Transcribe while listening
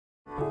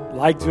I'd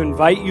like to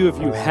invite you, if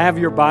you have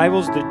your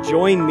Bibles, to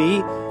join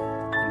me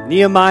in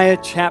Nehemiah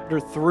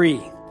chapter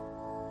 3.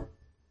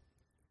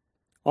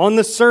 On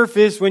the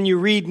surface, when you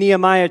read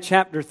Nehemiah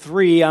chapter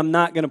 3, I'm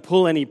not going to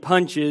pull any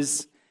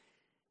punches.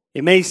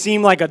 It may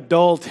seem like a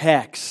dull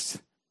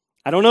text.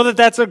 I don't know that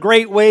that's a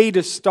great way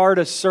to start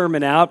a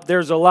sermon out.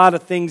 There's a lot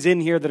of things in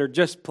here that are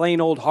just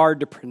plain old hard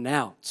to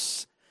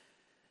pronounce.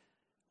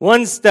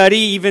 One study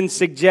even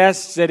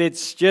suggests that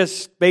it's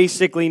just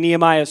basically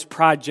Nehemiah's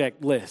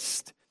project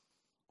list,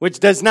 which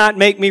does not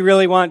make me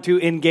really want to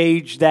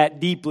engage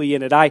that deeply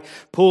in it. I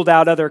pulled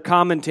out other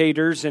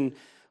commentators, and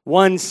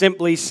one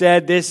simply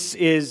said this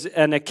is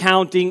an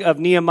accounting of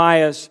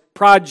Nehemiah's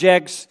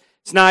projects.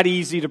 It's not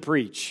easy to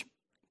preach,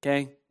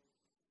 okay?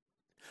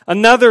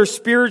 Another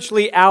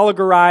spiritually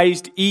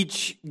allegorized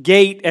each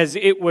gate as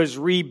it was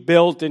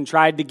rebuilt and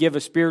tried to give a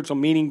spiritual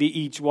meaning to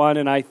each one,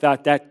 and I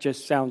thought that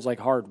just sounds like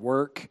hard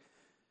work.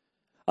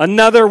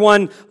 Another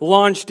one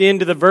launched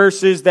into the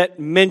verses that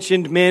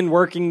mentioned men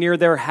working near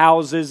their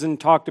houses and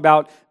talked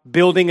about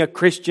building a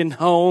Christian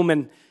home,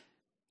 and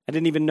I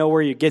didn't even know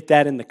where you get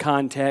that in the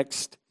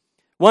context.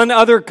 One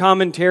other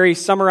commentary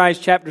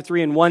summarized chapter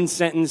 3 in one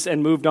sentence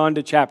and moved on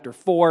to chapter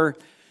 4,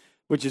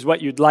 which is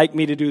what you'd like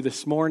me to do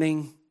this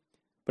morning,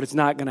 but it's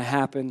not going to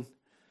happen.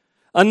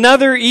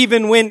 Another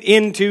even went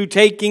into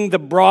taking the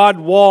broad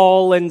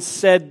wall and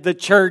said the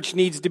church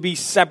needs to be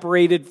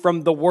separated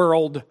from the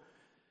world.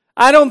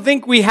 I don't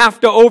think we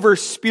have to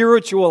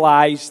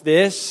over-spiritualize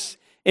this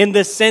in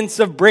the sense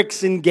of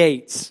bricks and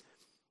gates.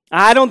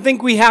 I don't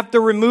think we have to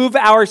remove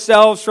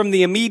ourselves from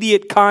the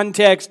immediate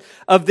context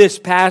of this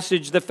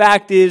passage. The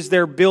fact is,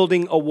 they're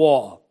building a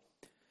wall.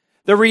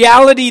 The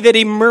reality that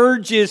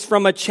emerges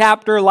from a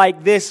chapter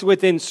like this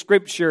within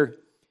Scripture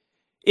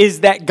is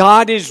that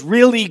God is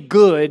really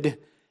good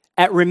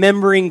at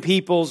remembering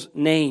people's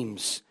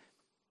names.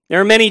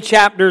 There are many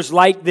chapters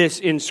like this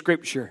in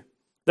Scripture.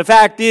 The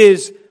fact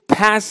is,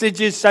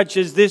 passages such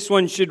as this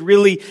one should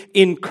really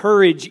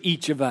encourage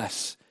each of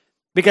us,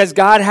 because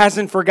God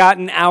hasn't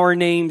forgotten our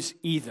names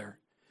either.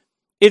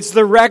 It's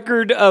the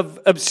record of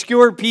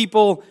obscure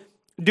people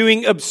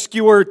doing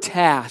obscure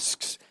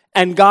tasks,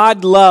 and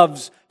God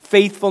loves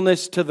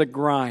faithfulness to the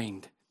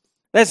grind.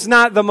 That's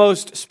not the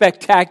most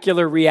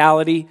spectacular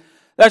reality.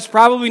 That's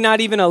probably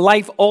not even a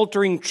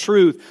life-altering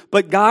truth,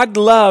 but God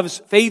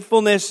loves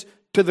faithfulness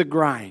to the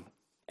grind.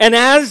 And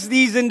as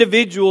these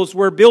individuals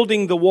were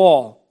building the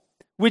wall,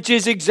 which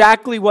is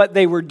exactly what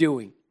they were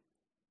doing,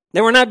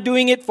 they were not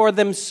doing it for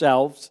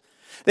themselves.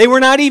 They were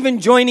not even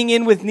joining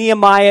in with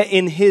Nehemiah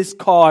in his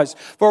cause.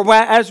 For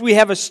as we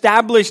have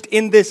established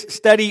in this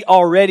study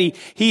already,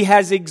 he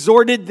has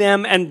exhorted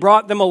them and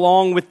brought them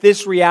along with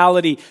this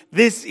reality.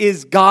 This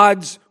is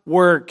God's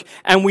work,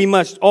 and we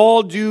must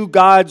all do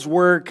God's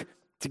work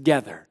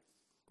together.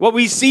 What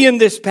we see in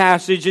this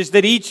passage is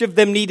that each of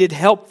them needed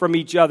help from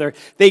each other.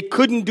 They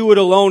couldn't do it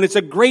alone. It's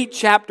a great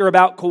chapter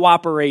about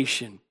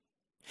cooperation.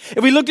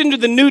 If we looked into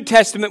the New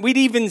Testament, we'd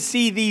even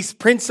see these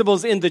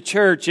principles in the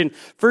church in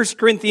 1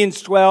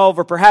 Corinthians 12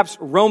 or perhaps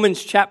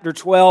Romans chapter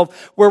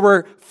 12, where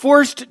we're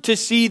forced to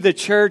see the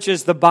church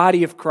as the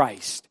body of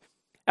Christ.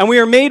 And we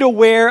are made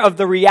aware of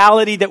the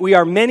reality that we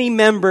are many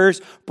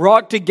members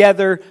brought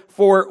together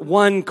for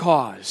one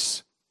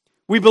cause.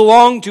 We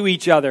belong to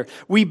each other.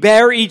 We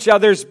bear each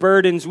other's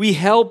burdens. We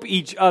help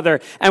each other.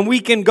 And we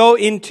can go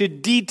into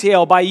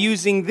detail by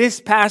using this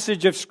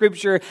passage of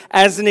Scripture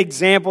as an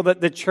example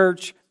that the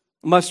church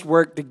must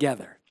work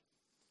together.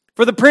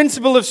 For the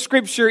principle of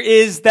Scripture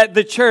is that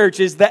the church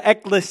is the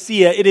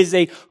ecclesia. It is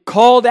a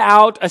called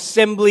out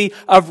assembly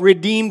of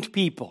redeemed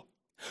people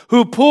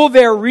who pull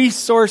their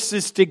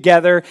resources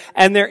together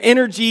and their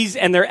energies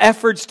and their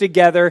efforts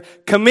together,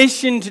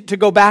 commissioned to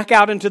go back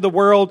out into the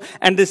world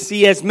and to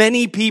see as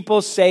many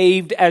people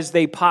saved as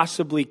they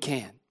possibly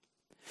can.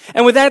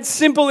 And with that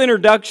simple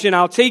introduction,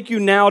 I'll take you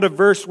now to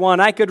verse 1.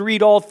 I could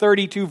read all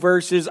 32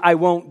 verses. I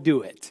won't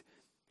do it.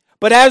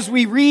 But as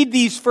we read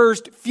these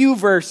first few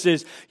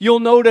verses, you'll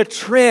note a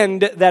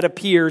trend that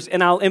appears,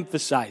 and I'll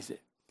emphasize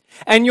it.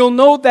 And you'll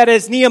note that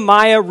as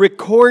Nehemiah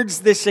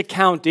records this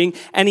accounting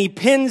and he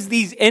pins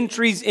these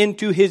entries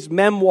into his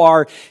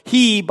memoir,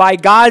 he, by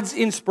God's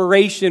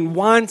inspiration,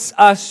 wants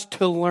us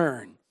to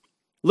learn.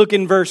 Look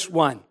in verse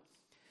 1.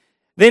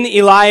 Then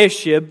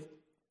Eliashib,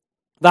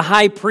 the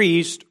high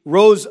priest,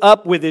 rose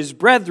up with his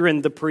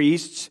brethren, the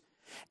priests,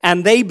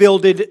 and they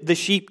builded the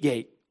sheep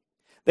gate.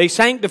 They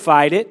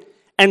sanctified it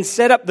and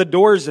set up the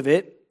doors of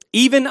it,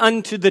 even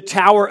unto the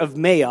tower of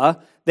Maah.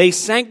 They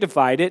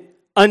sanctified it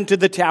unto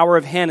the tower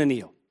of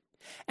Hananiel.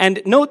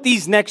 And note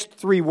these next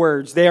three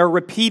words. They are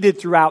repeated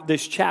throughout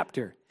this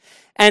chapter.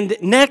 And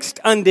next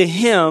unto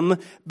him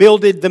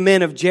builded the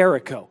men of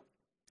Jericho.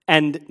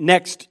 And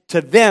next to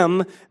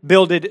them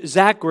builded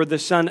Zachar the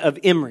son of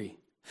Imri.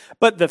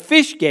 But the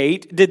fish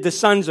gate did the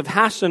sons of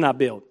Hassenaah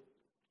build,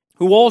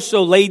 who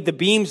also laid the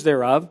beams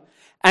thereof,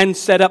 and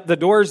set up the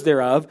doors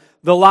thereof,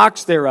 the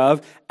locks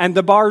thereof, and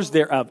the bars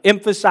thereof.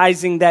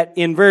 Emphasizing that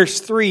in verse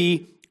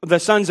 3, the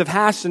sons of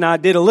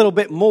Hassenaah did a little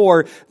bit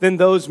more than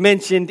those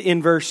mentioned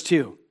in verse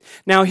 2.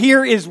 Now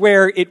here is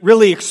where it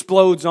really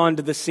explodes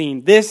onto the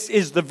scene. This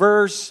is the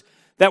verse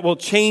that will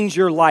change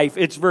your life.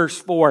 It's verse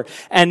 4.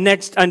 And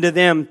next unto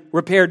them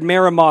repaired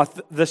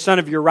Meremoth, the son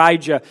of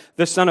Urijah,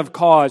 the son of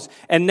Koz.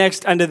 And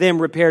next unto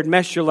them repaired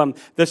Meshullam,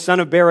 the son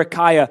of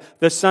Berechiah,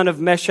 the son of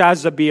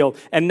Meshazabeel.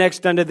 And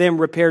next unto them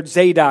repaired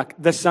Zadok,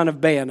 the son of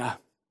Baanah.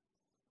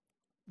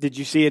 Did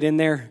you see it in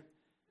there?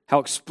 How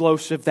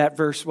explosive that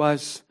verse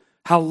was?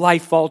 How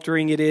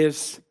life-altering it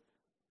is?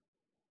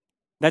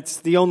 That's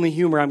the only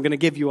humor I'm going to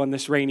give you on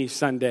this rainy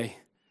Sunday.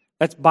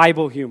 That's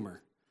Bible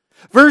humor.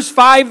 Verse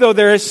 5, though,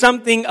 there is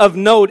something of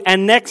note.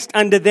 And next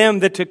unto them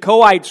the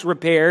Tekoites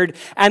repaired.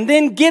 And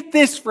then get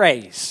this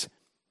phrase.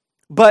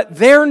 But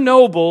their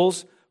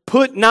nobles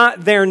put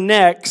not their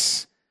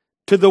necks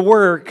to the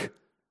work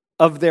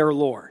of their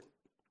Lord.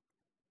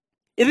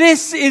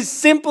 This is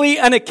simply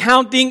an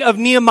accounting of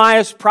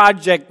Nehemiah's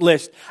project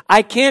list.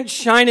 I can't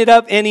shine it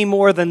up any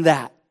more than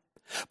that.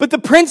 But the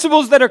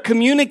principles that are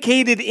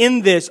communicated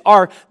in this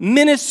are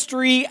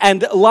ministry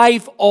and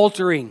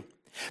life-altering.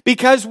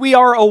 Because we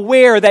are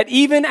aware that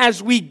even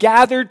as we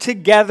gather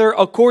together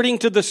according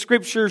to the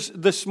scriptures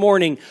this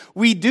morning,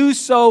 we do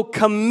so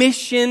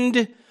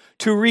commissioned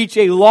to reach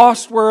a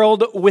lost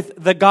world with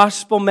the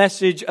gospel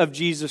message of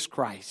Jesus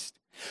Christ.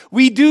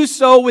 We do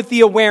so with the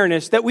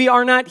awareness that we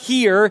are not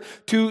here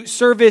to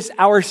service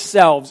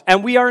ourselves,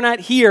 and we are not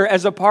here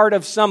as a part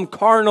of some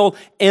carnal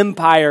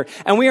empire,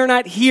 and we are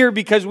not here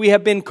because we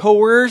have been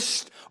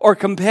coerced or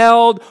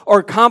compelled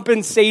or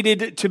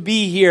compensated to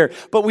be here,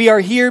 but we are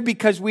here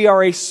because we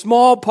are a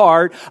small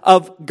part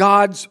of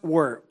God's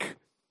work.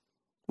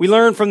 We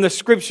learn from the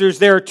scriptures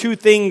there are two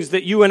things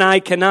that you and I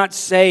cannot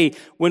say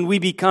when we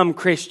become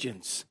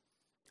Christians.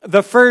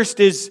 The first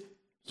is,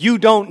 you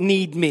don't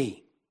need me.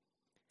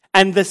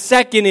 And the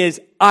second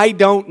is, I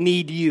don't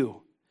need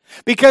you.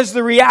 Because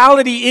the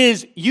reality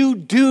is, you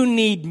do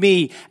need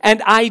me,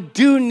 and I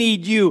do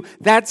need you.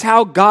 That's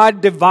how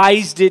God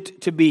devised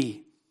it to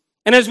be.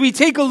 And as we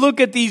take a look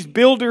at these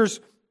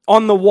builders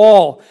on the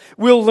wall,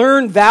 we'll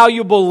learn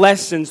valuable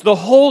lessons. The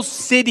whole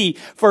city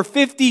for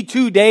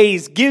 52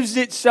 days gives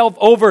itself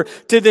over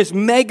to this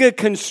mega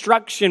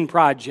construction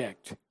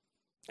project.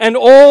 And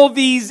all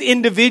these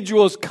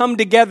individuals come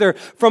together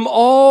from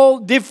all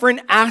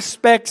different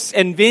aspects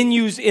and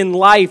venues in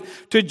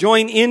life to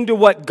join into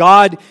what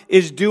God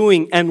is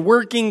doing and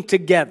working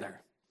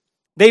together.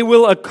 They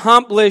will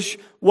accomplish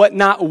what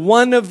not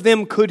one of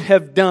them could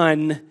have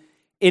done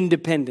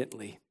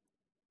independently.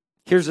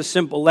 Here's a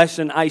simple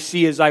lesson I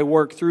see as I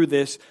work through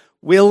this.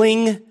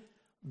 Willing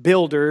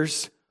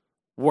builders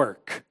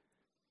work.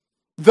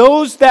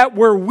 Those that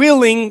were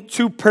willing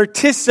to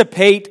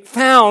participate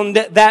found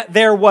that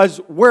there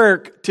was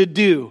work to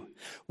do.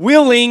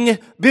 Willing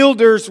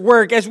builders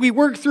work. As we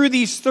work through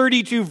these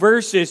 32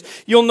 verses,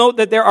 you'll note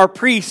that there are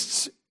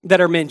priests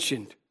that are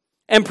mentioned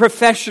and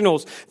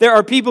professionals. There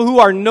are people who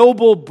are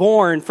noble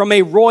born from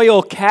a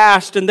royal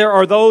caste, and there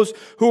are those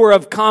who are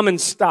of common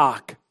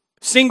stock.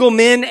 Single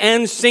men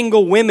and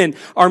single women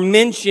are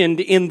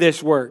mentioned in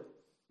this work.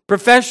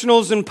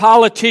 Professionals and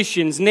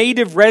politicians,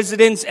 native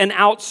residents and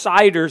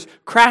outsiders,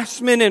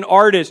 craftsmen and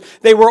artists,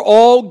 they were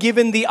all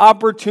given the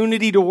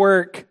opportunity to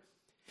work.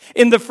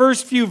 In the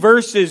first few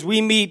verses, we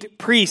meet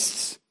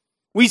priests.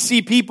 We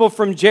see people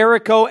from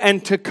Jericho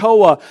and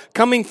Tekoa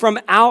coming from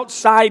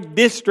outside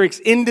districts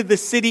into the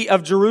city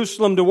of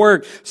Jerusalem to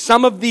work.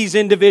 Some of these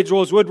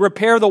individuals would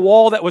repair the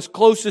wall that was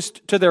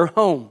closest to their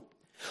home,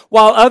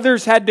 while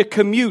others had to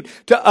commute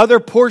to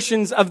other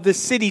portions of the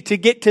city to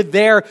get to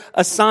their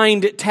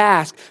assigned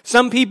task.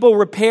 Some people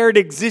repaired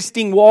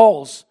existing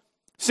walls,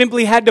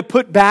 simply had to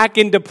put back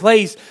into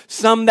place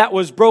some that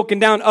was broken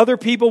down. Other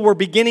people were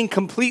beginning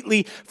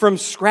completely from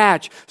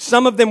scratch.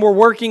 Some of them were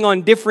working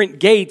on different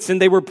gates, and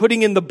they were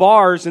putting in the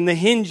bars and the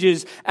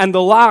hinges and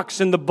the locks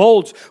and the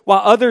bolts,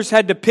 while others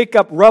had to pick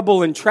up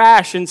rubble and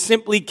trash and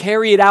simply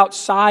carry it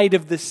outside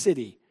of the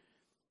city.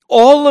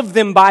 All of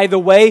them, by the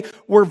way,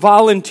 were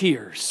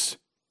volunteers.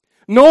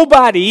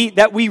 Nobody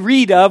that we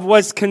read of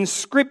was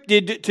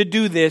conscripted to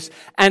do this,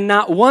 and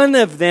not one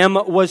of them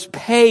was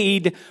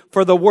paid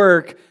for the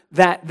work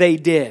that they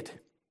did.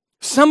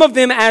 Some of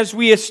them, as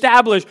we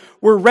established,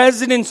 were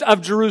residents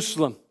of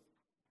Jerusalem.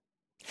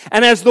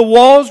 And as the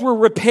walls were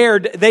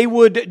repaired, they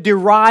would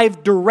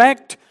derive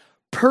direct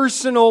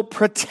personal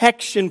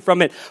protection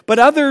from it. But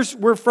others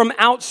were from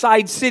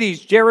outside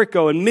cities,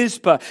 Jericho and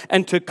Mizpah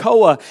and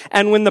Tekoa.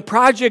 And when the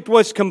project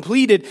was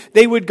completed,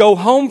 they would go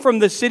home from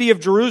the city of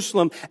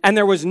Jerusalem, and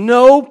there was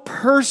no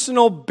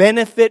personal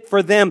benefit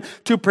for them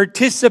to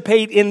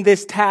participate in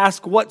this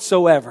task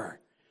whatsoever.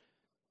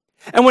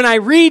 And when I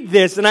read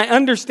this and I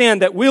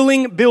understand that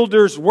willing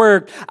builders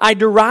work, I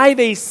derive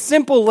a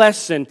simple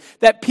lesson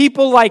that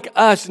people like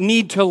us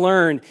need to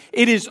learn.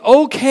 It is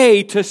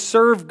okay to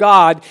serve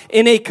God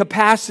in a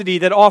capacity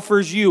that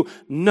offers you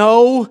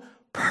no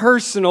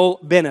personal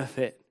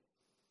benefit.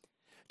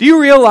 Do you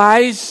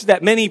realize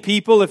that many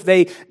people, if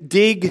they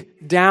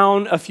dig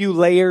down a few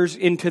layers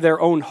into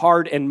their own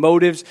heart and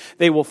motives,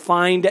 they will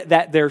find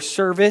that their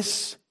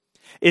service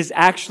is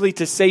actually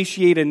to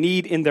satiate a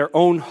need in their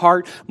own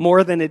heart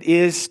more than it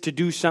is to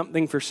do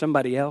something for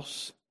somebody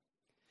else.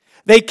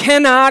 They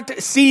cannot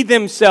see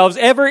themselves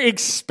ever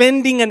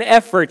expending an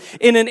effort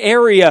in an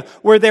area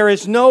where there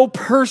is no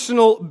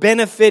personal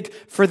benefit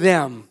for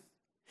them.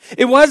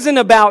 It wasn't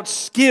about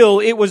skill,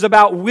 it was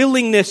about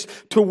willingness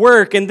to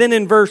work. And then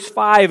in verse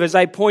 5, as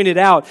I pointed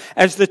out,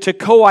 as the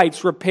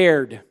Tekoites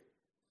repaired,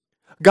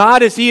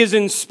 God, as He is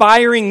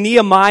inspiring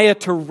Nehemiah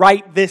to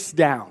write this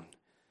down,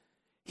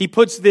 He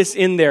puts this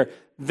in there.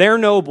 Their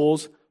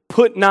nobles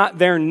put not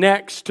their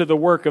necks to the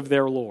work of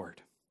their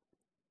Lord.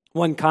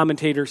 One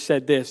commentator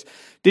said this,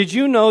 did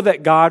you know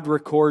that God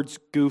records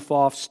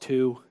goof-offs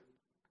too?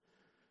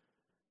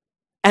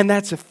 And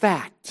that's a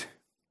fact.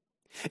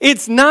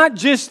 It's not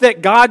just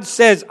that God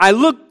says, I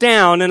looked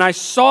down and I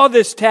saw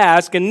this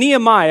task, and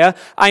Nehemiah,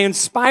 I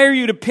inspire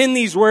you to pen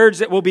these words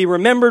that will be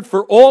remembered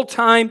for all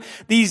time.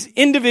 These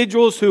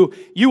individuals who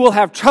you will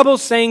have trouble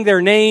saying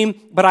their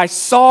name, but I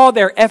saw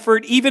their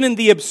effort even in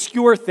the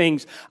obscure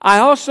things. I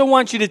also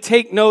want you to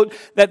take note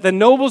that the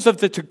nobles of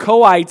the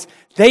Tekoites,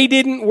 they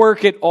didn't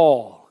work at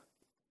all.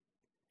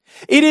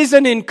 It is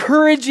an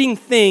encouraging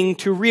thing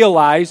to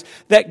realize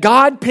that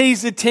God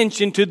pays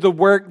attention to the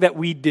work that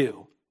we do.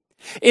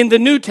 In the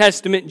New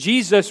Testament,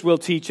 Jesus will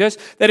teach us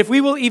that if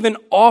we will even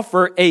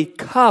offer a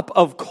cup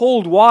of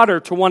cold water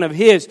to one of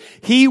His,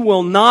 He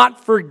will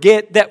not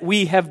forget that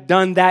we have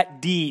done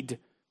that deed.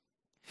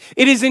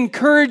 It is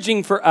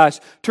encouraging for us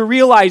to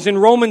realize in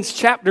Romans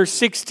chapter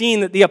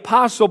 16 that the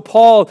Apostle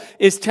Paul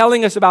is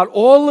telling us about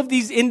all of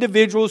these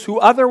individuals who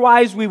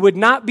otherwise we would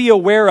not be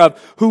aware of,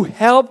 who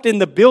helped in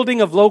the building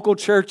of local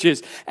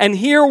churches. And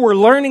here we're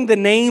learning the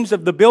names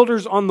of the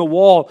builders on the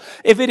wall.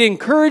 If it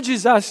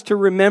encourages us to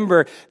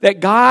remember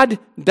that God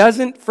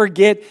doesn't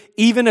forget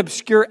even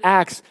obscure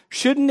acts,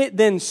 shouldn't it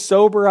then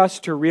sober us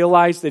to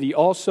realize that He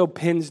also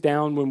pins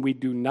down when we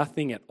do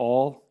nothing at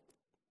all?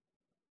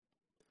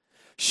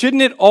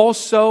 Shouldn't it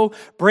also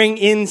bring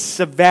in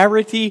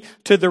severity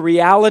to the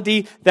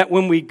reality that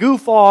when we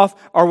goof off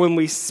or when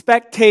we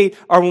spectate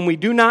or when we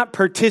do not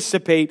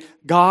participate,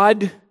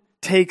 God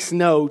takes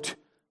note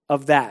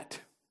of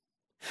that?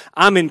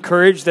 I'm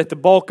encouraged that the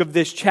bulk of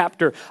this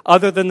chapter,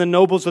 other than the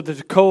nobles of the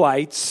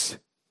Tekoites,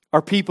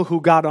 are people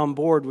who got on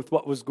board with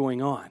what was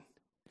going on.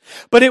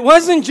 But it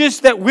wasn't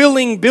just that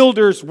willing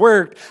builders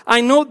worked.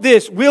 I note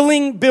this,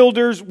 willing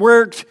builders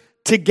worked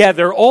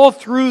together all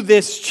through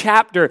this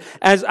chapter.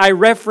 As I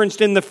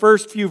referenced in the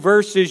first few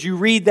verses, you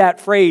read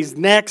that phrase,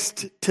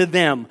 next to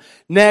them,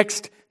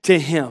 next to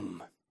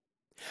him.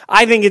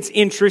 I think it's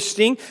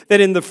interesting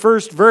that in the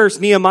first verse,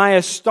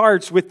 Nehemiah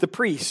starts with the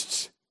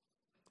priests.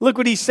 Look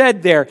what he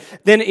said there.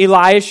 Then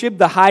Eliashib,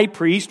 the high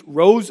priest,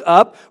 rose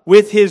up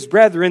with his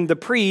brethren, the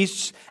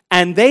priests,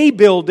 and they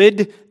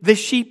builded the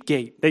sheep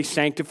gate. They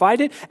sanctified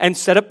it and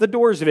set up the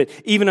doors of it,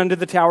 even under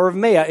the tower of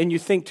Maya. And you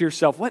think to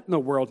yourself, what in the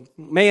world?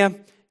 Maya,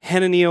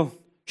 Hananiah,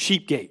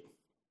 sheep gate.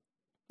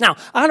 Now,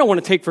 I don't want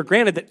to take for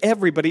granted that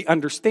everybody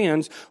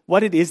understands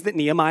what it is that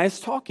Nehemiah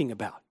is talking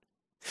about.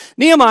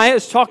 Nehemiah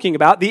is talking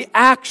about the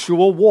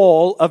actual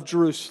wall of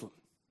Jerusalem.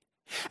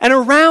 And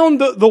around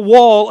the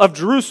wall of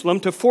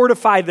Jerusalem, to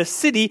fortify the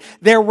city,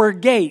 there were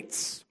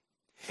gates.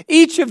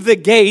 Each of the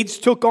gates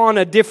took on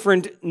a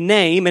different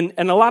name, and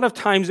a lot of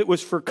times it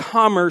was for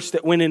commerce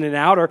that went in and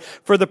out, or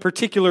for the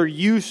particular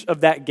use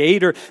of that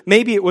gate, or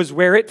maybe it was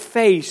where it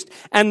faced.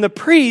 And the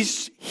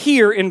priests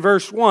here in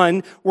verse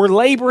 1 were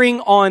laboring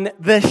on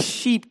the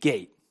sheep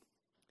gate.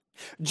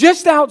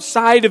 Just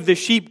outside of the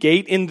sheep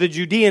gate in the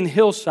Judean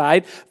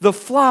hillside, the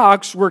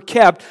flocks were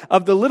kept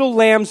of the little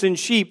lambs and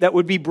sheep that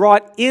would be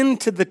brought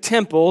into the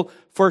temple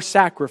for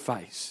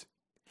sacrifice.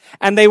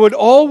 And they would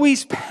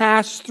always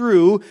pass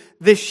through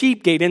the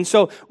sheep gate. And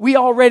so we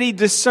already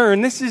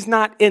discern this is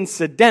not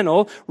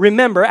incidental.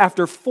 Remember,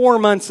 after 4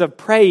 months of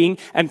praying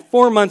and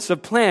 4 months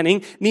of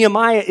planning,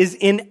 Nehemiah is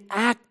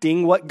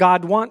enacting what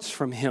God wants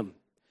from him.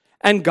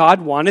 And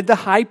God wanted the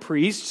high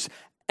priests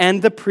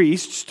and the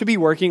priests to be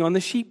working on the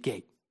sheep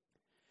gate.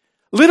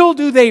 Little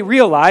do they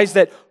realize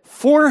that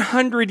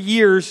 400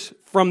 years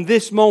from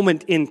this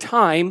moment in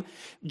time,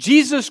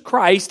 Jesus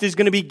Christ is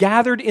going to be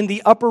gathered in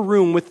the upper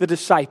room with the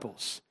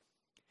disciples.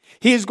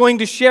 He is going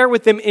to share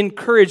with them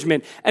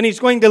encouragement, and he's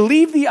going to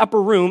leave the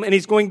upper room, and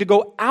he's going to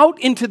go out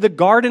into the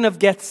Garden of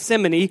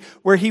Gethsemane,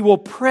 where he will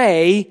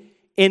pray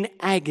in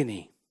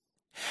agony.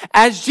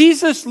 As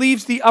Jesus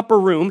leaves the upper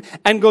room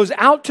and goes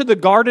out to the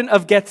Garden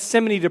of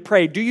Gethsemane to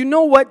pray, do you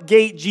know what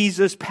gate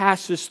Jesus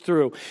passes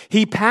through?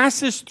 He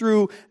passes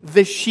through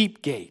the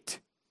sheep gate.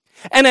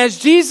 And as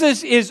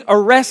Jesus is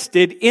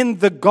arrested in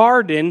the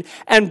garden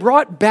and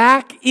brought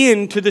back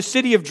into the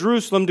city of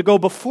Jerusalem to go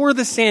before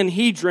the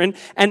Sanhedrin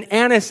and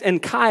Annas and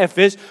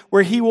Caiaphas,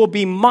 where he will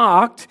be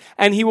mocked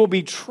and he will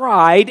be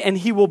tried and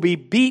he will be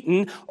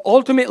beaten,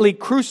 ultimately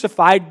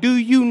crucified, do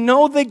you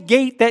know the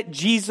gate that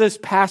Jesus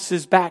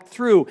passes back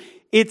through?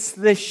 It's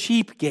the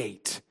sheep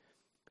gate.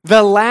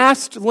 The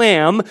last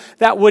lamb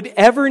that would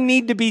ever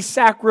need to be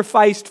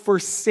sacrificed for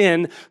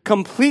sin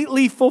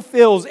completely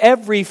fulfills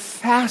every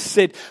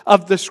facet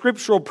of the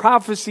scriptural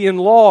prophecy and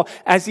law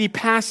as he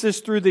passes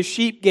through the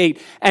sheep gate.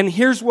 And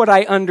here's what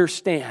I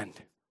understand.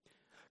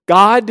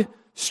 God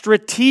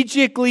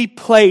strategically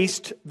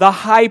placed the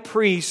high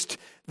priest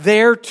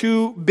there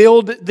to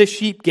build the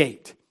sheep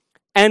gate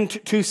and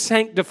to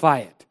sanctify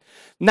it.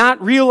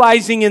 Not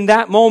realizing in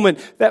that moment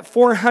that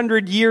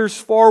 400 years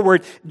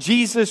forward,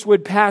 Jesus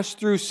would pass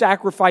through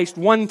sacrificed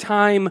one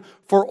time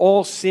for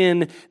all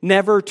sin,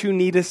 never to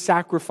need a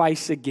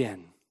sacrifice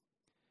again.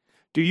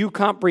 Do you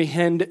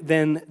comprehend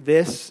then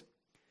this?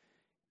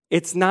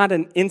 It's not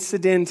an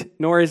incident,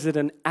 nor is it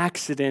an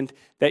accident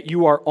that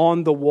you are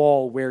on the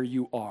wall where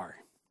you are.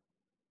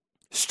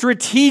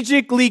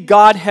 Strategically,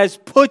 God has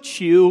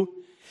put you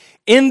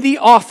in the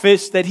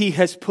office that He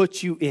has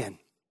put you in.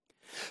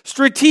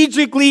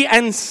 Strategically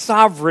and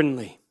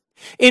sovereignly,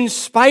 in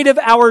spite of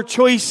our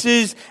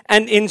choices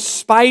and in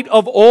spite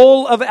of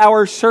all of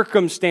our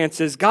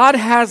circumstances, God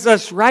has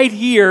us right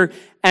here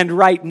and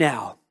right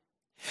now.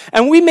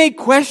 And we may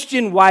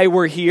question why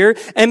we're here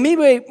and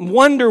maybe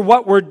wonder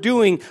what we're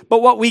doing,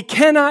 but what we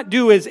cannot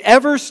do is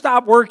ever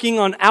stop working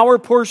on our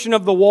portion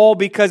of the wall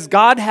because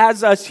God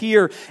has us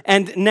here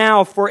and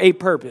now for a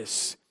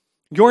purpose.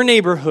 Your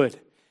neighborhood,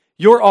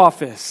 your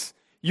office,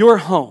 your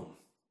home.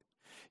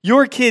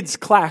 Your kid's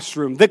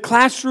classroom, the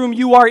classroom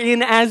you are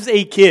in as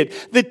a kid,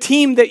 the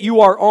team that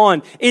you are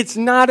on, it's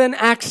not an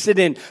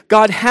accident.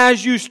 God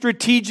has you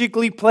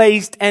strategically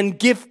placed and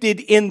gifted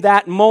in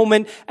that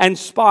moment and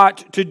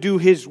spot to do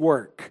His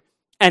work.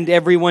 And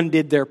everyone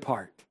did their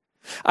part.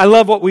 I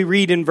love what we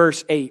read in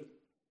verse 8.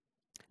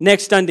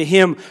 Next unto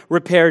him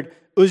repaired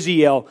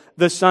Uzziel,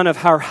 the son of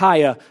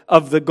Harhaiah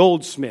of the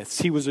goldsmiths.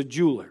 He was a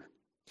jeweler.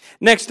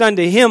 Next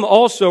unto him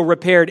also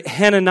repaired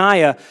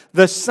Hananiah,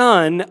 the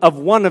son of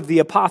one of the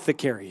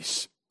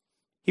apothecaries.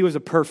 He was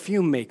a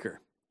perfume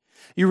maker.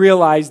 You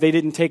realize they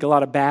didn't take a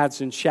lot of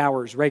baths and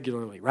showers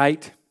regularly,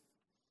 right?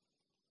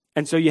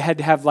 And so you had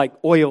to have like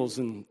oils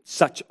and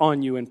such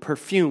on you and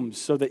perfumes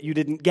so that you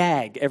didn't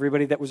gag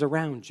everybody that was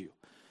around you.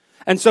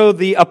 And so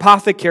the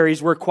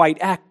apothecaries were quite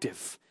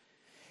active.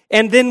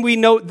 And then we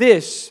note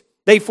this.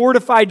 They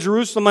fortified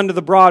Jerusalem under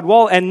the broad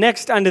wall, and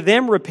next unto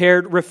them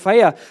repaired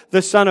Rephaiah,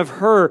 the son of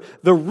Hur,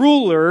 the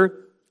ruler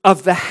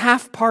of the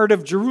half part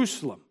of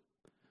Jerusalem.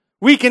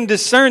 We can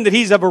discern that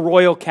he's of a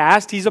royal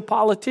caste. He's a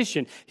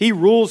politician. He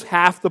rules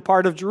half the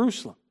part of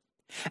Jerusalem.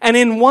 And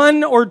in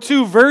one or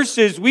two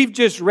verses, we've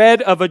just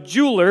read of a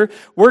jeweler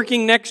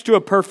working next to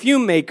a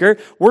perfume maker,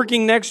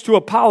 working next to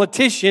a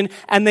politician,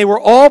 and they were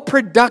all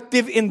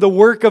productive in the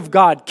work of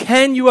God.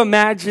 Can you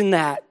imagine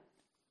that?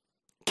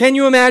 Can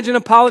you imagine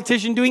a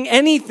politician doing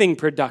anything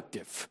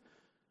productive?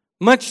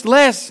 Much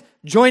less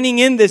joining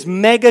in this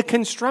mega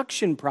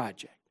construction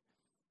project.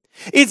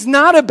 It's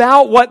not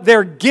about what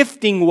their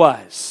gifting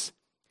was.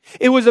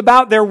 It was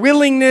about their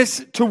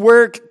willingness to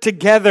work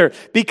together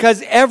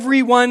because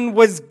everyone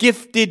was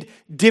gifted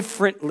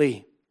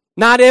differently.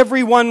 Not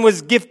everyone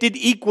was gifted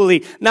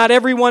equally. Not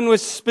everyone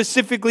was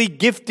specifically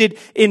gifted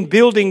in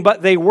building,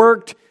 but they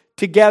worked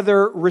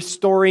together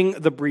restoring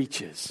the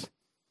breaches.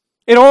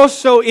 It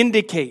also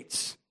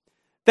indicates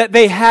that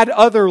they had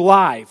other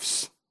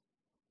lives,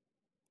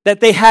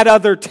 that they had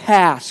other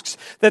tasks,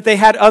 that they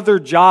had other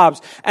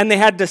jobs, and they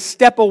had to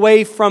step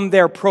away from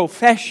their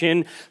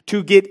profession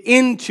to get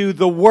into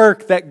the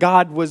work that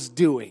God was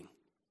doing.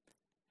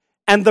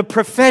 And the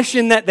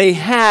profession that they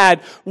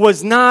had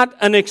was not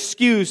an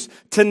excuse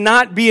to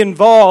not be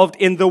involved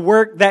in the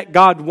work that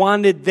God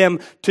wanted them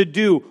to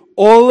do.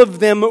 All of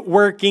them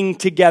working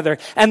together.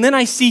 And then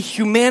I see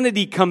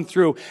humanity come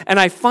through, and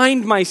I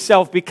find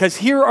myself, because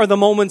here are the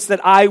moments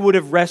that I would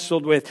have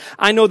wrestled with.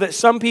 I know that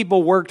some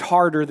people worked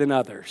harder than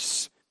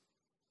others.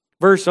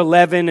 Verse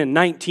 11 and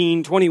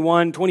 19,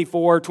 21,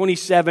 24,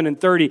 27,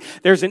 and 30.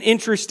 There's an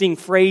interesting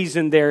phrase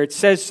in there. It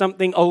says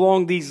something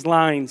along these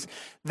lines.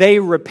 They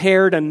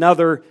repaired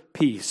another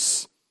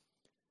piece.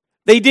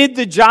 They did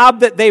the job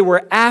that they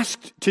were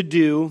asked to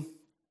do,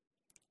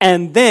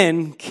 and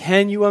then,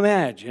 can you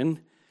imagine,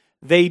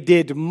 they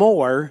did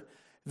more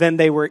than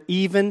they were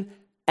even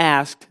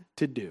asked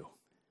to do.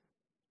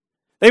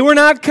 They were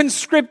not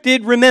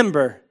conscripted,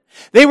 remember.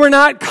 They were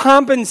not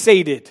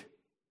compensated.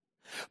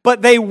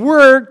 But they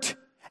worked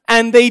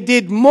and they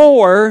did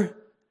more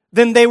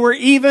than they were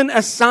even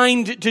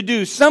assigned to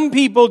do. Some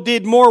people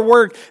did more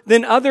work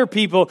than other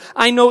people.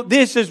 I note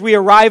this as we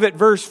arrive at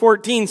verse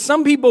 14.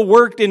 Some people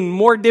worked in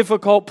more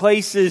difficult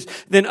places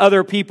than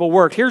other people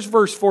worked. Here's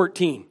verse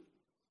 14.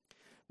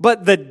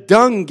 But the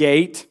dung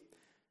gate,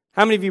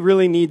 how many of you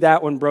really need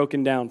that one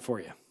broken down for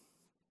you?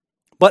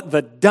 But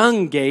the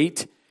dung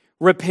gate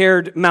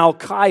repaired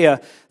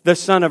Malchiah, the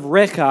son of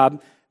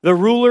Rechab, the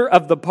ruler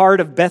of the part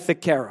of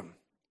Beth-Acharim.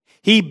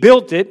 He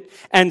built it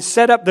and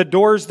set up the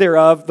doors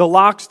thereof, the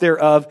locks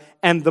thereof,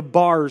 and the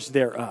bars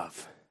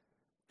thereof.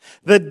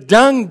 The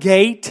dung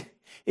gate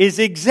is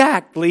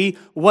exactly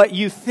what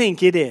you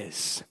think it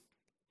is.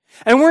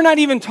 And we're not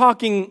even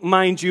talking,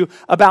 mind you,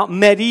 about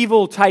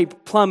medieval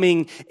type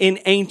plumbing in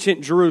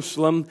ancient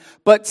Jerusalem,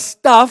 but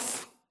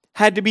stuff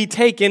had to be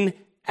taken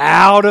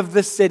out of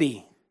the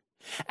city.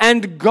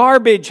 And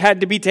garbage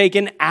had to be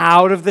taken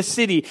out of the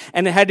city.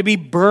 And it had to be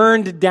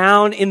burned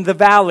down in the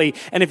valley.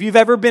 And if you've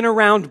ever been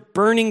around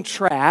burning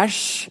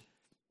trash,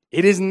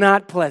 it is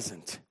not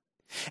pleasant.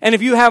 And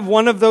if you have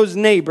one of those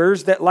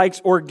neighbors that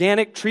likes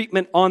organic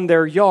treatment on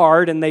their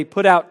yard and they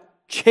put out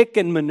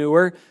chicken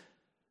manure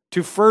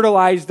to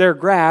fertilize their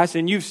grass,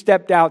 and you've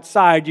stepped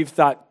outside, you've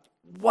thought,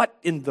 what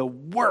in the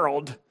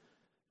world?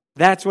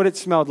 That's what it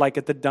smelled like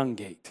at the dung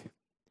gate.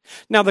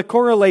 Now, the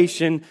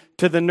correlation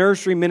to the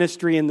nursery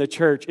ministry in the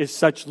church is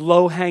such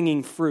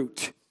low-hanging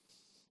fruit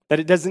that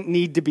it doesn't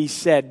need to be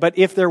said. But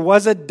if there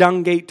was a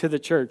dung gate to the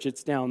church,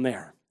 it's down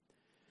there.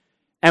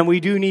 And we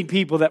do need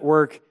people that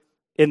work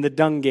in the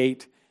dung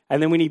gate,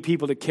 and then we need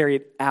people to carry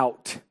it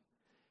out.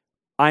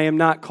 I am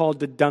not called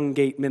to dung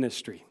gate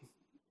ministry.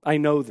 I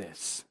know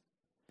this.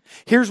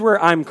 Here's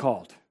where I'm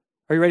called.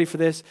 Are you ready for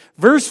this?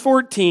 Verse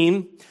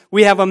 14,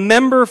 we have a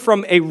member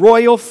from a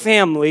royal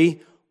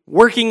family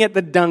working at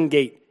the dung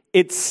gate.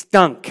 It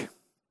stunk.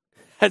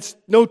 That's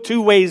no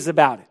two ways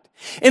about it.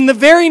 In the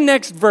very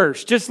next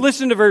verse, just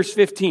listen to verse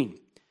 15.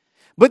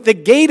 But the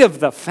gate of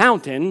the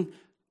fountain,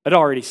 it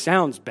already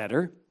sounds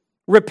better,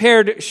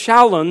 repaired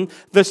Shallun,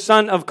 the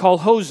son of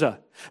Colhozeh,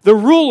 the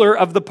ruler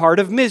of the part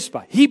of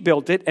Mizpah. He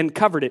built it and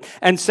covered it,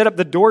 and set up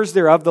the doors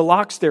thereof, the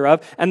locks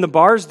thereof, and the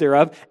bars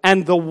thereof,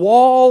 and the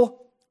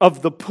wall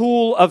of the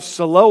pool of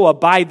Siloah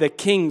by the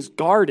king's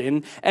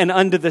garden, and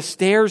unto the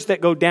stairs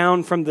that go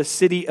down from the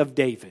city of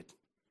David.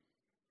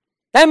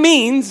 That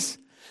means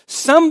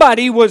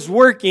somebody was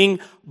working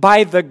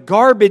by the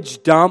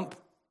garbage dump,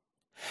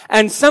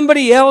 and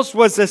somebody else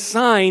was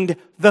assigned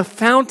the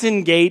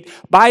fountain gate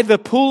by the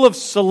pool of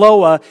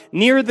Siloah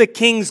near the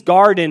king's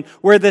garden,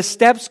 where the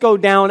steps go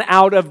down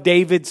out of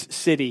David's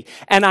city.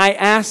 And I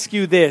ask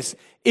you this,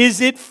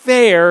 is it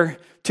fair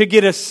to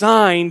get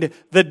assigned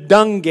the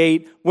dung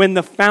gate when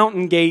the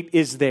fountain gate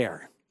is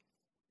there?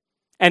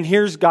 And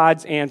here's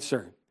God's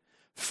answer.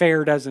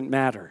 Fair doesn't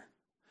matter.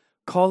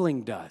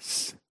 Calling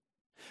does.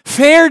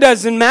 Fair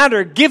doesn't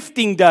matter.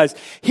 Gifting does.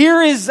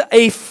 Here is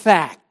a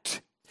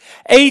fact.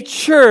 A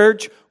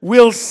church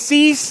will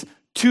cease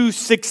to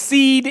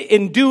succeed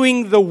in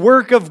doing the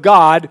work of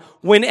God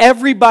when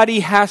everybody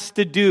has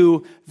to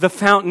do the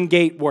fountain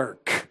gate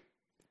work.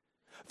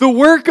 The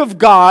work of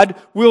God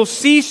will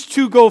cease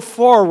to go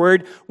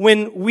forward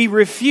when we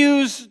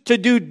refuse to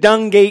do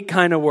dung gate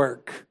kind of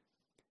work.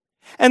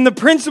 And the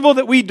principle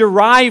that we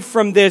derive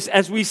from this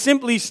as we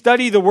simply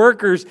study the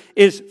workers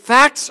is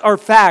facts are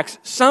facts.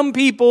 Some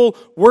people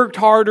worked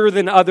harder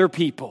than other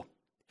people.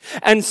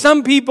 And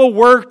some people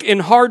worked in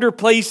harder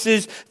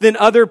places than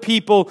other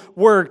people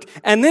worked.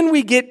 And then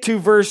we get to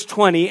verse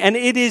 20, and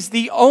it is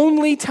the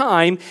only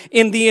time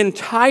in the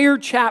entire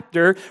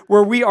chapter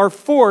where we are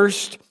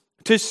forced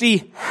to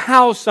see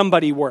how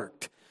somebody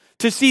worked,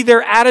 to see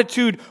their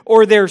attitude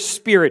or their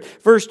spirit.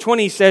 Verse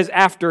 20 says,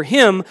 after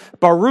him,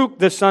 Baruch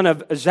the son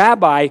of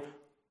Zabbai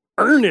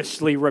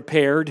earnestly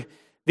repaired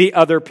the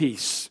other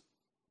piece.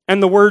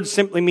 And the word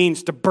simply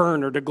means to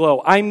burn or to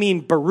glow. I mean,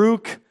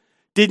 Baruch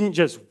didn't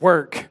just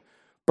work.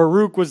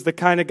 Baruch was the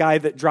kind of guy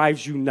that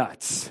drives you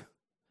nuts.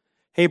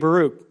 Hey,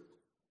 Baruch,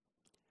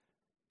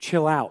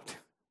 chill out.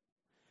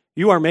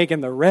 You are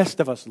making the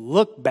rest of us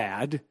look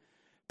bad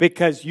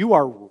because you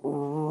are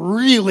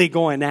really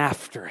going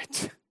after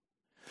it.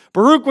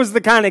 Baruch was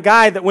the kind of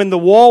guy that when the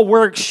wall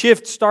work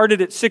shift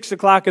started at 6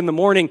 o'clock in the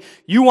morning,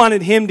 you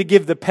wanted him to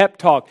give the pep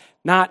talk,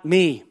 not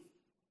me.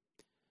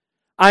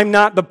 I'm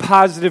not the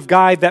positive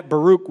guy that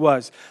Baruch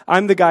was.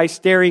 I'm the guy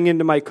staring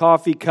into my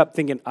coffee cup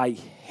thinking, I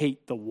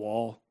hate the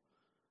wall.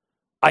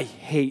 I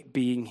hate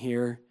being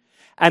here.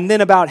 And then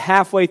about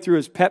halfway through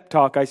his pep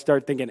talk, I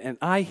start thinking, and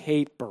I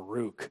hate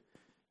Baruch.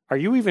 Are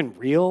you even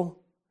real?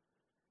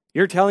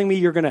 You're telling me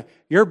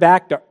you're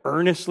back to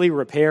earnestly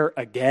repair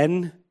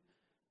again?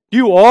 Do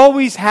you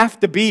always have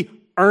to be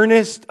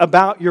earnest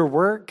about your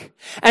work?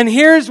 And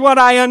here's what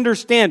I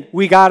understand.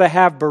 We got to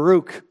have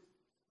Baruch.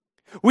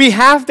 We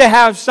have to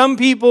have some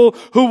people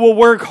who will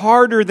work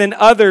harder than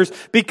others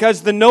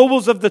because the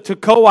nobles of the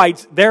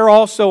Tekoites, they're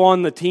also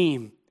on the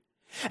team.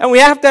 And we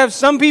have to have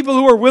some people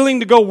who are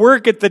willing to go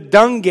work at the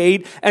dung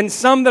gate and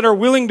some that are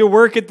willing to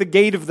work at the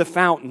gate of the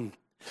fountain.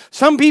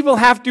 Some people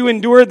have to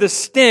endure the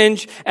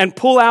stench and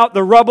pull out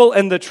the rubble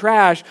and the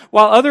trash,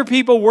 while other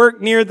people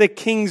work near the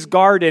king's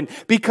garden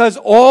because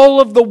all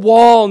of the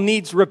wall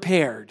needs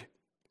repaired.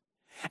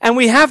 And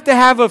we have to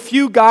have a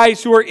few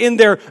guys who are in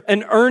there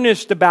and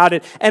earnest about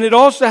it. And it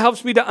also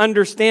helps me to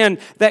understand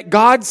that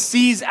God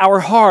sees our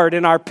heart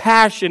and our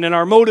passion and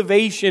our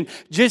motivation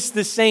just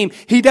the same.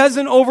 He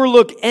doesn't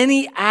overlook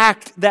any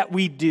act that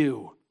we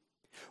do.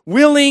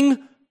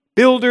 Willing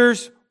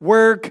builders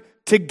work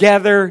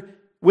together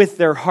with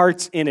their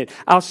hearts in it.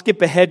 I'll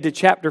skip ahead to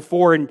chapter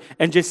 4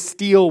 and just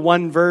steal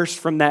one verse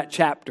from that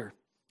chapter.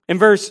 In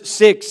verse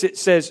 6 it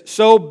says,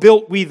 so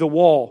built we the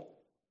wall,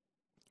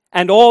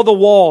 And all the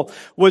wall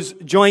was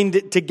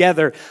joined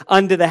together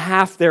unto the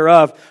half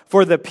thereof,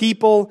 for the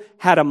people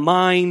had a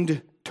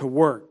mind to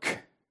work.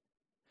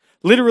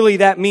 Literally,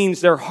 that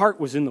means their heart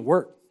was in the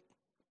work.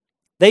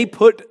 They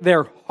put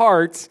their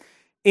hearts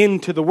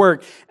into the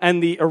work.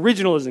 And the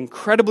original is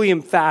incredibly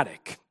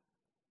emphatic.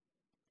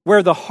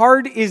 Where the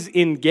heart is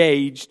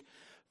engaged,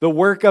 the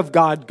work of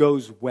God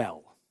goes well.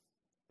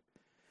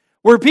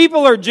 Where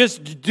people are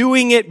just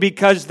doing it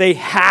because they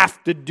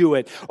have to do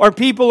it, or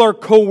people are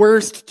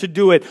coerced to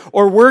do it,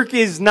 or work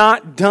is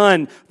not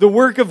done, the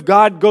work of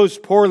God goes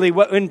poorly.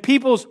 When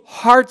people's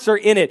hearts are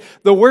in it,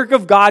 the work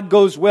of God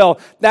goes well.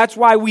 That's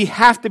why we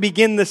have to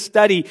begin the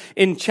study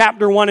in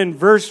chapter 1 and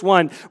verse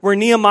 1, where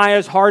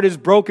Nehemiah's heart is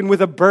broken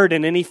with a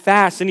burden, and he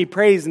fasts, and he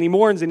prays, and he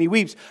mourns, and he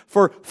weeps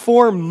for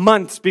 4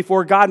 months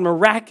before God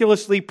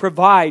miraculously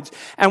provides.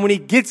 And when he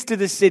gets to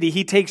the city,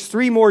 he takes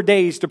 3 more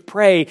days to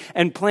pray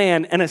and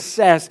plan and assess.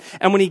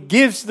 And when he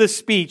gives the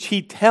speech,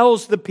 he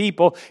tells the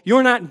people,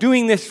 you're not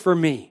doing this for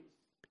me.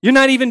 You're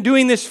not even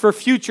doing this for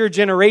future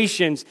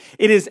generations.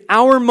 It is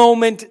our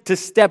moment to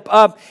step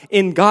up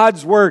in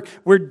God's work.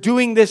 We're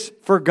doing this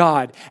for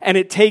God. And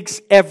it takes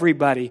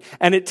everybody.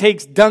 And it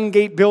takes dung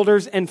gate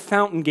builders and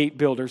fountain gate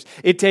builders.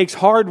 It takes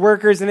hard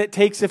workers, and it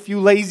takes a few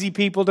lazy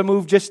people to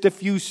move just a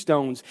few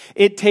stones.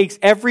 It takes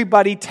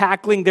everybody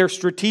tackling their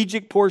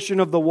strategic portion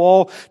of the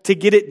wall to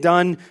get it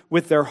done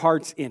with their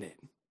hearts in it.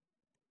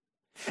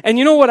 And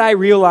you know what I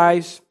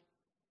realize?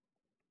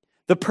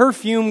 The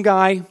perfume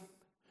guy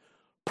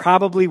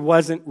probably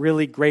wasn't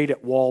really great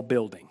at wall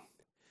building.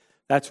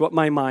 That's what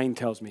my mind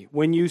tells me.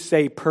 When you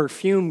say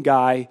perfume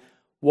guy,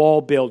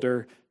 wall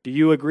builder, do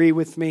you agree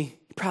with me?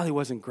 He probably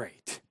wasn't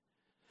great.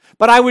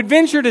 But I would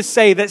venture to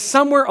say that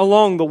somewhere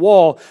along the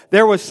wall,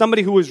 there was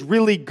somebody who was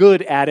really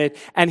good at it,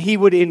 and he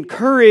would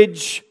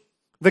encourage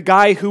the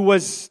guy who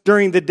was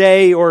during the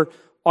day or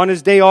on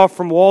his day off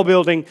from wall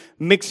building,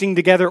 mixing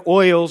together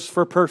oils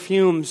for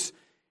perfumes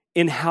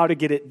in how to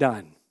get it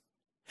done.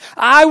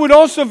 I would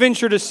also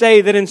venture to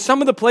say that in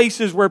some of the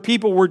places where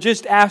people were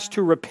just asked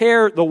to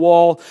repair the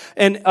wall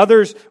and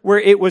others where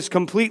it was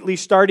completely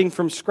starting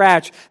from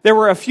scratch, there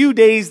were a few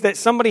days that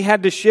somebody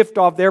had to shift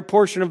off their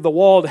portion of the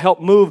wall to help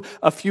move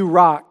a few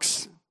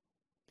rocks.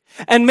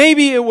 And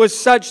maybe it was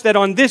such that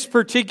on this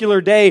particular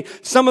day,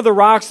 some of the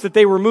rocks that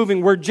they were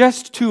moving were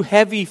just too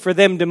heavy for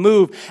them to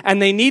move.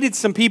 And they needed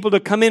some people to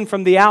come in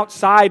from the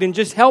outside and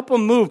just help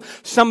them move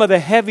some of the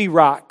heavy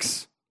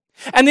rocks.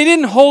 And they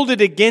didn't hold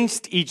it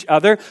against each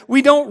other.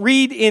 We don't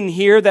read in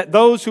here that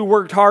those who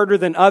worked harder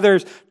than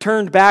others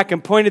turned back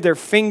and pointed their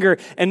finger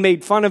and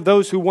made fun of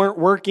those who weren't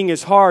working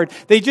as hard.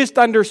 They just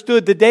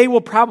understood the day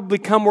will probably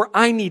come where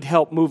I need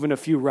help moving a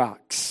few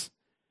rocks.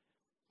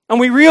 And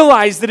we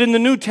realize that in the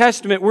New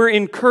Testament, we're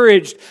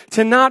encouraged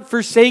to not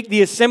forsake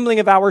the assembling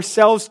of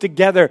ourselves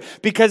together,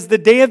 because the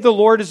day of the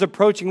Lord is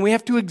approaching. We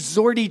have to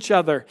exhort each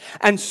other,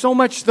 and so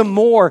much the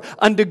more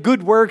unto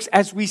good works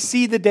as we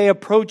see the day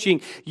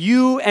approaching.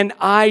 You and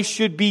I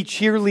should be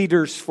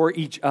cheerleaders for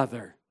each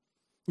other.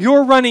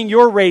 You're running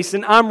your race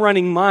and I'm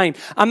running mine.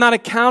 I'm not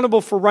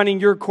accountable for running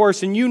your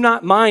course and you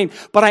not mine,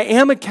 but I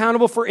am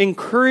accountable for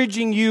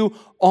encouraging you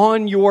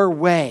on your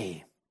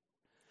way.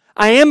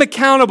 I am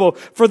accountable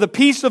for the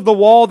piece of the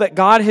wall that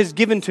God has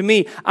given to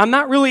me. I'm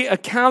not really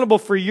accountable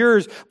for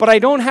yours, but I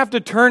don't have to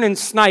turn and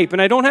snipe,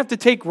 and I don't have to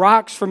take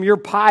rocks from your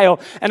pile,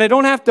 and I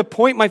don't have to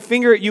point my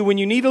finger at you when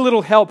you need a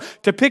little help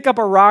to pick up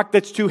a rock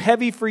that's too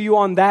heavy for you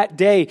on that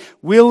day.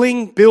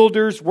 Willing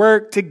builders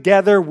work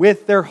together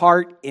with their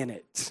heart in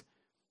it.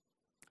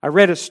 I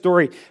read a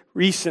story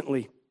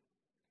recently,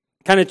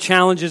 kind of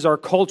challenges our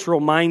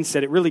cultural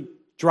mindset. It really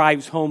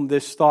drives home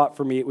this thought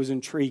for me. It was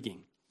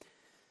intriguing.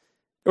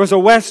 There was a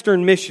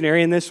Western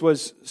missionary, and this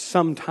was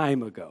some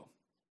time ago.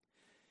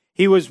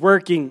 He was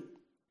working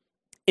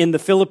in the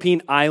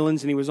Philippine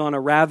Islands, and he was on a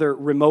rather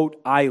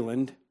remote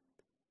island.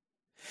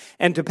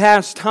 And to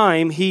pass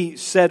time, he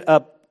set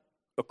up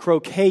a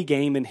croquet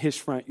game in his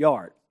front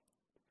yard.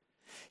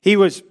 He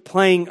was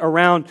playing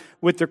around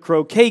with the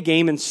croquet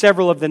game, and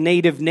several of the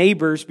native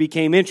neighbors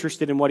became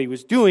interested in what he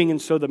was doing, and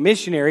so the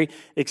missionary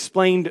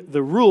explained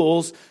the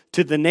rules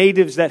to the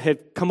natives that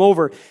had come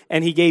over,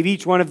 and he gave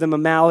each one of them a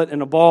mallet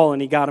and a ball,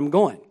 and he got them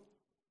going.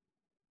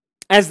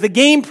 As the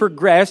game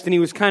progressed, and he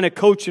was kind of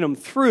coaching them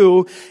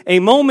through, a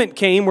moment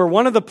came where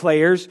one of the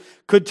players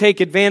could take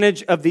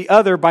advantage of the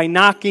other by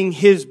knocking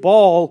his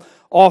ball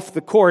off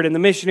the court, and the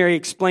missionary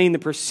explained the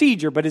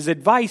procedure, but his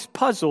advice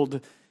puzzled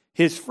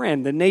his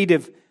friend. The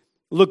native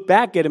looked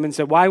back at him and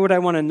said, "Why would I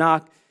want to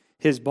knock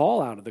his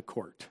ball out of the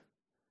court?"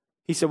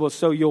 He said, "Well,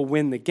 so you'll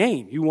win the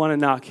game. You want to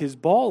knock his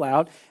ball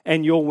out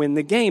and you'll win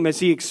the game." As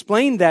he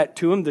explained that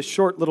to him, the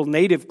short little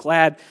native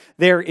clad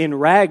there in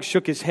rags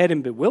shook his head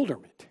in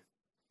bewilderment.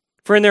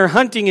 For in their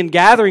hunting and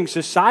gathering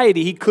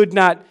society, he could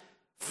not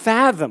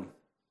fathom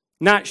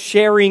not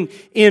sharing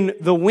in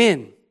the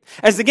win.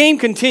 As the game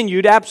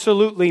continued,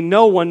 absolutely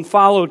no one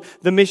followed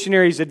the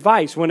missionary's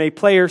advice. When a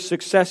player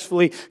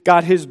successfully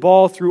got his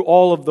ball through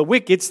all of the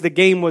wickets, the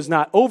game was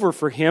not over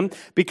for him,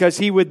 because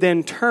he would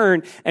then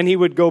turn and he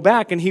would go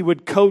back and he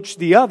would coach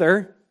the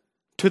other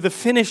to the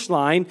finish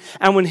line.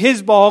 And when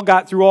his ball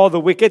got through all the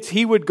wickets,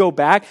 he would go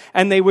back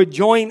and they would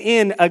join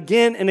in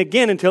again and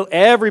again until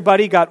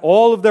everybody got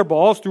all of their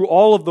balls through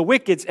all of the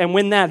wickets. And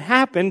when that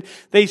happened,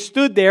 they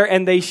stood there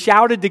and they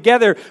shouted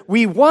together,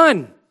 "We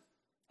won!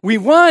 We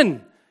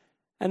won!"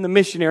 And the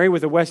missionary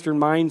with a Western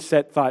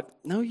mindset thought,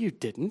 "No, you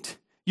didn't.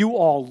 You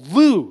all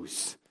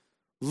lose.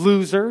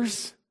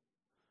 Losers."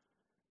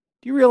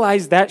 Do you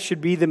realize that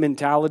should be the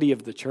mentality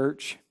of the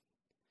church?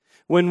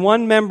 When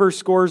one member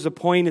scores a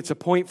point, it's a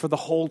point for the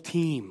whole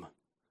team.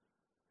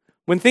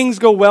 When things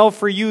go well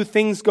for you,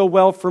 things go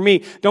well for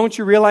me. Don't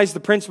you realize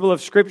the principle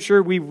of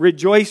Scripture? We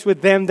rejoice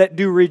with them that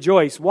do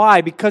rejoice.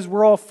 Why? Because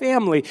we're all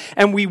family.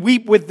 And we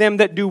weep with them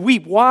that do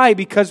weep. Why?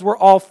 Because we're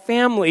all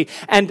family.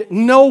 And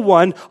no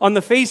one on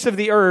the face of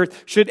the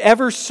earth should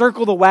ever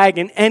circle the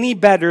wagon any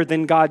better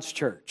than God's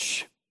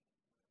church.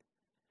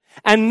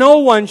 And no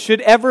one should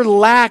ever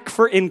lack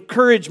for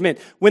encouragement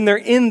when they're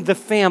in the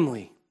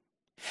family.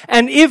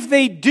 And if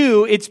they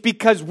do, it's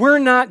because we're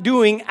not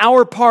doing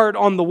our part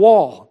on the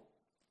wall.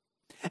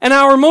 And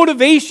our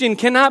motivation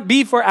cannot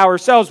be for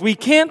ourselves. We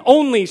can't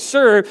only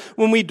serve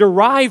when we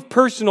derive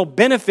personal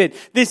benefit.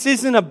 This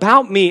isn't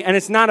about me and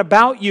it's not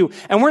about you.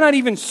 And we're not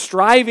even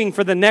striving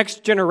for the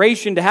next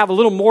generation to have a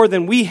little more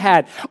than we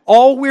had.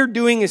 All we're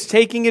doing is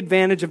taking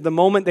advantage of the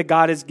moment that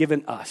God has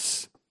given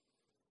us.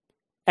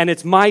 And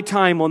it's my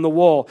time on the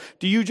wall.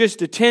 Do you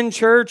just attend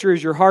church, or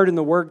is your heart in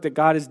the work that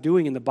God is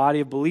doing in the body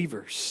of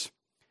believers?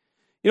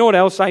 You know what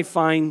else I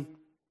find?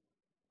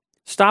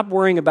 Stop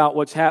worrying about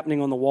what's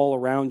happening on the wall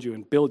around you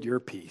and build your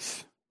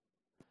peace.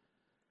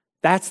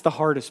 That's the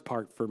hardest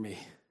part for me.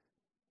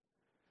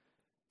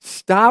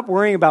 Stop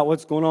worrying about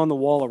what's going on the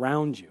wall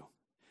around you.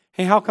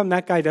 Hey, how come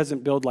that guy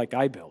doesn't build like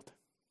I build?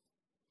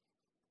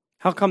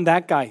 How come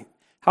that guy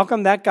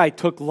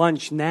took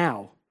lunch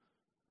now?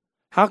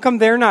 How come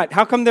they're not?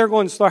 How come they're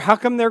going slower? How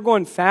come they're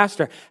going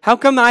faster? How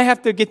come I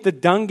have to get the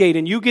dung gate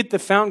and you get the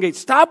fountain gate?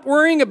 Stop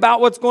worrying about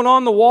what's going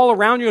on the wall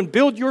around you and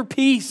build your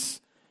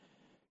peace.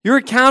 You're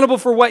accountable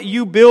for what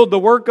you build. The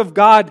work of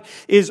God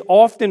is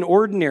often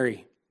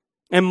ordinary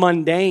and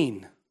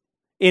mundane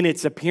in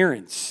its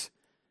appearance,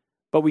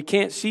 but we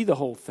can't see the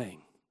whole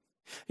thing.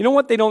 You know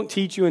what they don't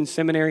teach you in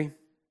seminary?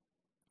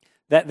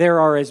 That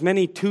there are as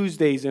many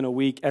Tuesdays in a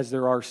week as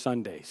there are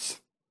Sundays.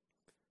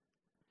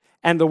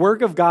 And the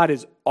work of God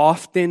is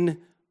often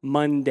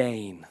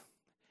mundane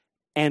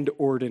and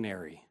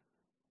ordinary.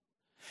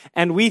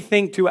 And we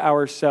think to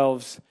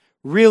ourselves,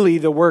 really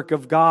the work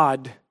of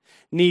God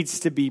needs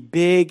to be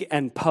big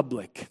and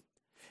public.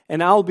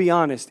 And I'll be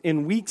honest,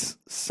 in weeks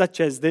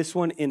such as this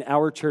one in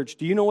our church,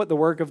 do you know what the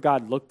work of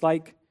God looked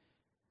like?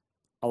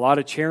 A lot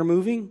of chair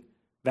moving,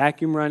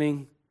 vacuum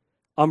running,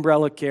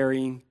 umbrella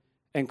carrying,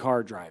 and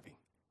car driving.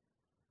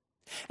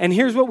 And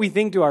here's what we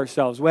think to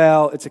ourselves,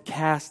 well, it's a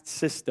caste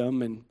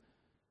system and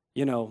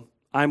no.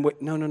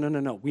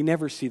 We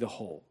never see the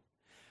whole.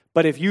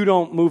 But if you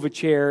don't move a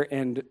chair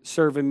and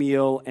serve a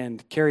meal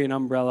and carry an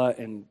umbrella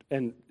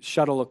and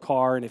shuttle a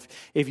car, and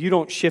if you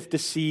don't shift a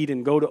seat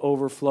and go to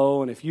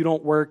overflow, and if you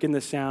don't work in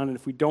the sound, and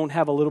if we don't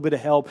have a little bit of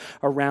help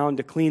around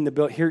to clean the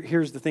building,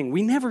 here's the thing.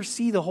 We never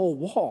see the whole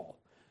wall.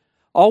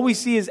 All we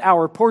see is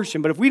our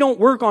portion. But if we don't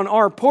work on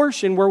our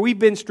portion where we've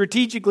been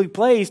strategically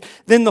placed,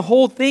 then the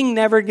whole thing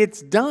never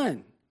gets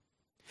done.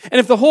 And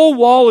if the whole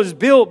wall is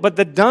built, but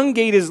the dung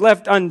gate is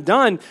left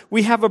undone,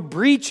 we have a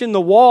breach in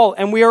the wall,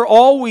 and we are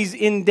always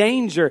in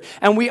danger,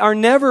 and we are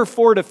never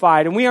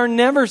fortified, and we are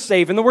never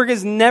safe, and the work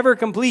is never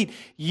complete.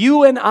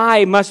 You and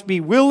I must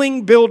be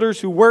willing builders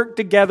who work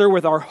together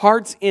with our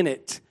hearts in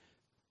it,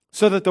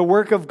 so that the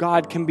work of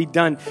God can be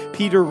done.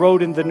 Peter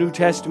wrote in the New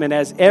Testament,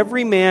 as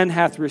every man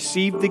hath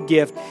received the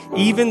gift,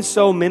 even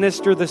so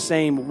minister the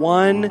same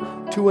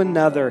one to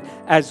another,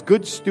 as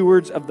good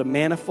stewards of the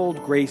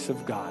manifold grace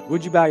of God.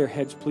 Would you bow your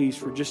heads, please,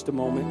 for just a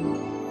moment?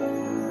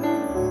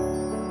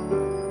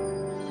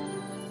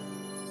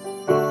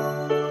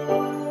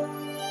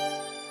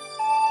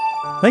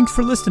 Thanks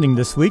for listening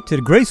this week to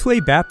the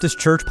Graceway Baptist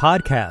Church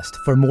podcast.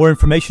 For more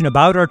information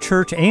about our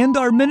church and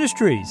our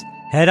ministries,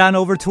 head on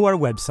over to our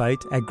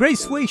website at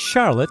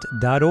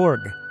gracewayscharlotte.org.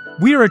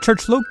 We are a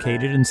church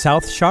located in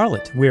South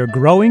Charlotte. We are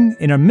growing,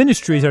 and our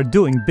ministries are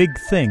doing big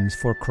things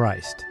for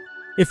Christ.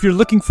 If you're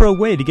looking for a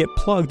way to get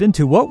plugged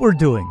into what we're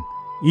doing,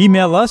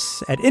 email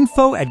us at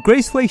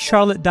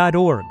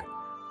info@gracewayscharlotte.org.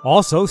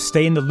 Also,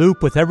 stay in the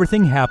loop with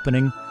everything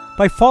happening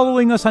by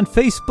following us on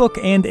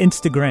Facebook and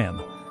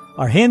Instagram.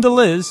 Our handle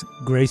is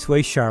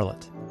Graceway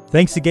Charlotte.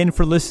 Thanks again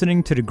for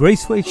listening to the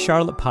Graceway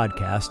Charlotte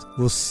podcast.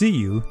 We'll see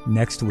you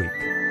next week.